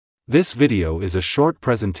This video is a short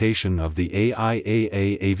presentation of the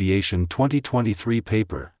AIAA Aviation 2023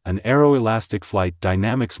 paper, an Aeroelastic Flight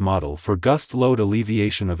Dynamics Model for Gust Load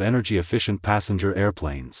Alleviation of Energy-Efficient Passenger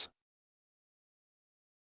Airplanes.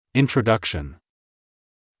 Introduction.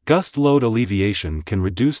 Gust load alleviation can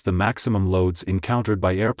reduce the maximum loads encountered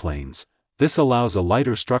by airplanes. This allows a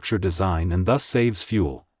lighter structure design and thus saves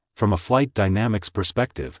fuel. From a flight dynamics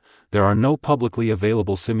perspective, there are no publicly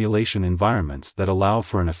available simulation environments that allow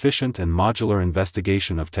for an efficient and modular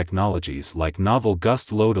investigation of technologies like novel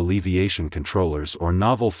gust load alleviation controllers or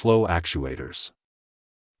novel flow actuators.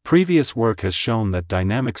 Previous work has shown that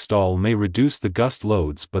dynamic stall may reduce the gust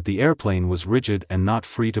loads, but the airplane was rigid and not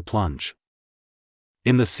free to plunge.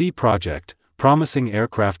 In the C project, promising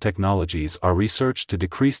aircraft technologies are researched to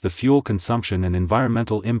decrease the fuel consumption and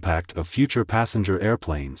environmental impact of future passenger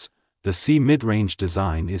airplanes. The C mid-range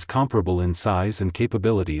design is comparable in size and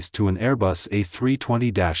capabilities to an Airbus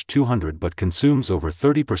A320-200 but consumes over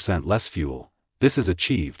 30% less fuel. This is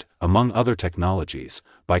achieved, among other technologies,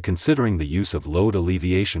 by considering the use of load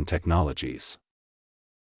alleviation technologies.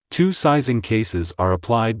 Two sizing cases are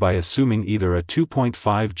applied by assuming either a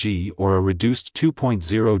 2.5 G or a reduced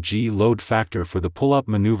 2.0 G load factor for the pull-up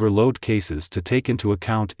maneuver load cases to take into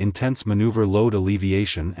account intense maneuver load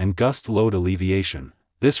alleviation and gust load alleviation.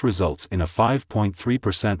 This results in a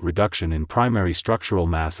 5.3% reduction in primary structural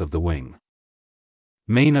mass of the wing.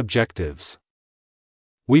 Main objectives.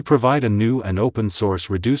 We provide a new and open-source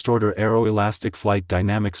reduced-order aeroelastic flight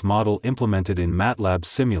dynamics model implemented in MATLAB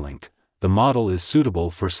Simulink. The model is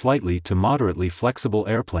suitable for slightly to moderately flexible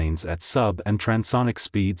airplanes at sub- and transonic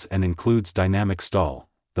speeds and includes dynamic stall.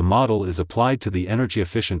 The model is applied to the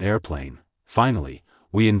energy-efficient airplane. Finally,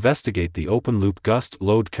 we investigate the open-loop gust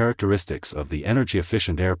load characteristics of the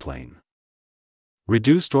energy-efficient airplane.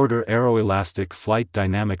 Reduced-order aeroelastic flight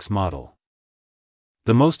dynamics model.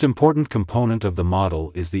 The most important component of the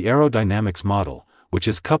model is the aerodynamics model, which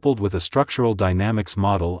is coupled with a structural dynamics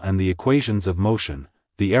model and the equations of motion.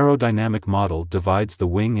 The aerodynamic model divides the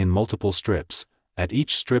wing in multiple strips. At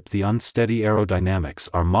each strip the unsteady aerodynamics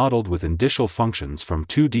are modeled with indicial functions from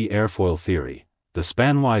 2D airfoil theory. The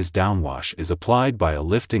spanwise downwash is applied by a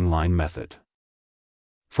lifting line method.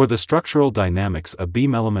 For the structural dynamics, a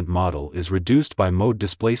beam element model is reduced by mode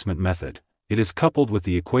displacement method. It is coupled with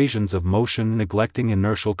the equations of motion neglecting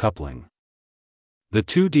inertial coupling. The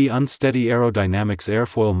 2D unsteady aerodynamics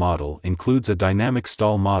airfoil model includes a dynamic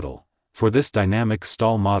stall model. For this dynamic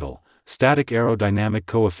stall model, static aerodynamic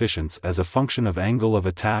coefficients as a function of angle of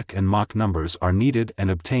attack and Mach numbers are needed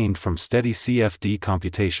and obtained from steady CFD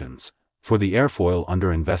computations. For the airfoil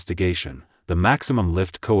under investigation, the maximum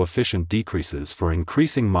lift coefficient decreases for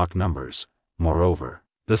increasing Mach numbers. Moreover,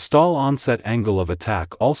 the stall onset angle of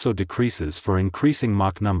attack also decreases for increasing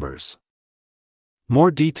Mach numbers.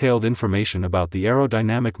 More detailed information about the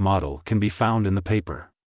aerodynamic model can be found in the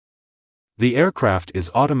paper. The aircraft is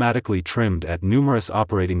automatically trimmed at numerous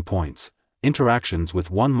operating points. Interactions with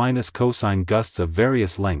 1- cosine gusts of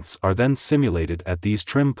various lengths are then simulated at these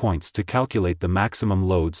trim points to calculate the maximum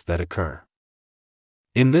loads that occur.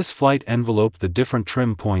 In this flight envelope the different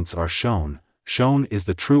trim points are shown. Shown is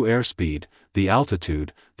the true airspeed, the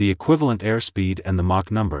altitude, the equivalent airspeed and the Mach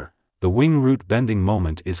number. The wing root bending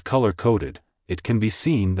moment is color-coded. It can be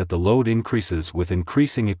seen that the load increases with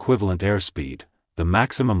increasing equivalent airspeed. The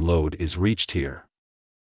maximum load is reached here.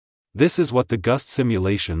 This is what the gust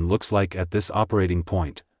simulation looks like at this operating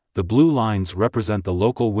point. The blue lines represent the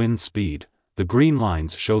local wind speed, the green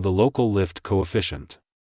lines show the local lift coefficient.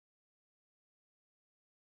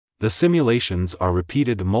 The simulations are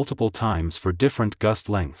repeated multiple times for different gust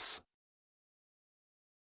lengths.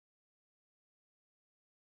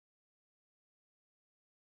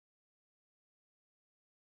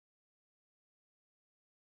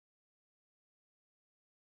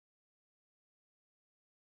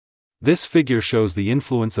 This figure shows the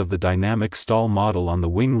influence of the dynamic stall model on the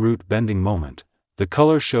wing root bending moment. The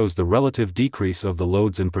color shows the relative decrease of the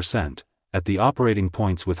loads in percent. At the operating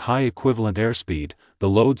points with high equivalent airspeed, the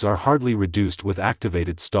loads are hardly reduced with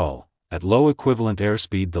activated stall. At low equivalent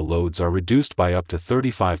airspeed the loads are reduced by up to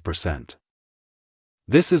 35%.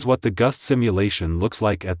 This is what the gust simulation looks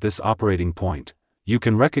like at this operating point. You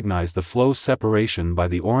can recognize the flow separation by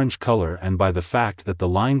the orange color and by the fact that the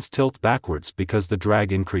lines tilt backwards because the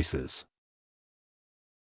drag increases.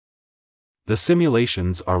 The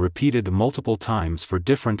simulations are repeated multiple times for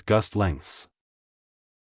different gust lengths.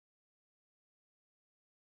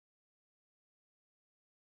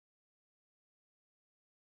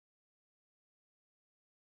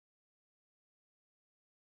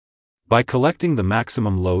 By collecting the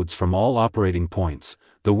maximum loads from all operating points,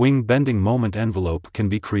 the wing bending moment envelope can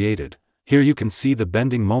be created. Here you can see the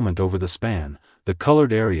bending moment over the span. The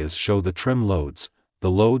colored areas show the trim loads.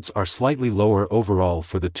 The loads are slightly lower overall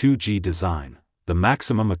for the 2G design. The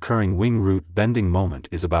maximum occurring wing root bending moment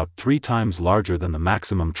is about 3 times larger than the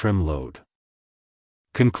maximum trim load.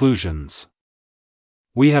 Conclusions.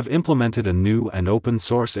 We have implemented a new and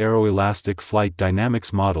open-source Aeroelastic flight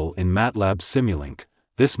dynamics model in MATLAB Simulink.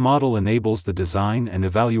 This model enables the design and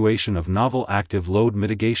evaluation of novel active load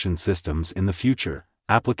mitigation systems in the future.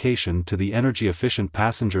 Application to the energy-efficient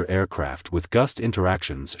passenger aircraft with Gust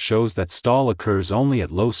interactions shows that stall occurs only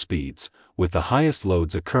at low speeds, with the highest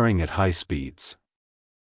loads occurring at high speeds.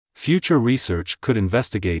 Future research could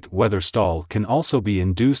investigate whether stall can also be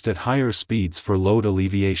induced at higher speeds for load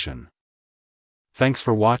alleviation. Thanks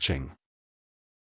for watching.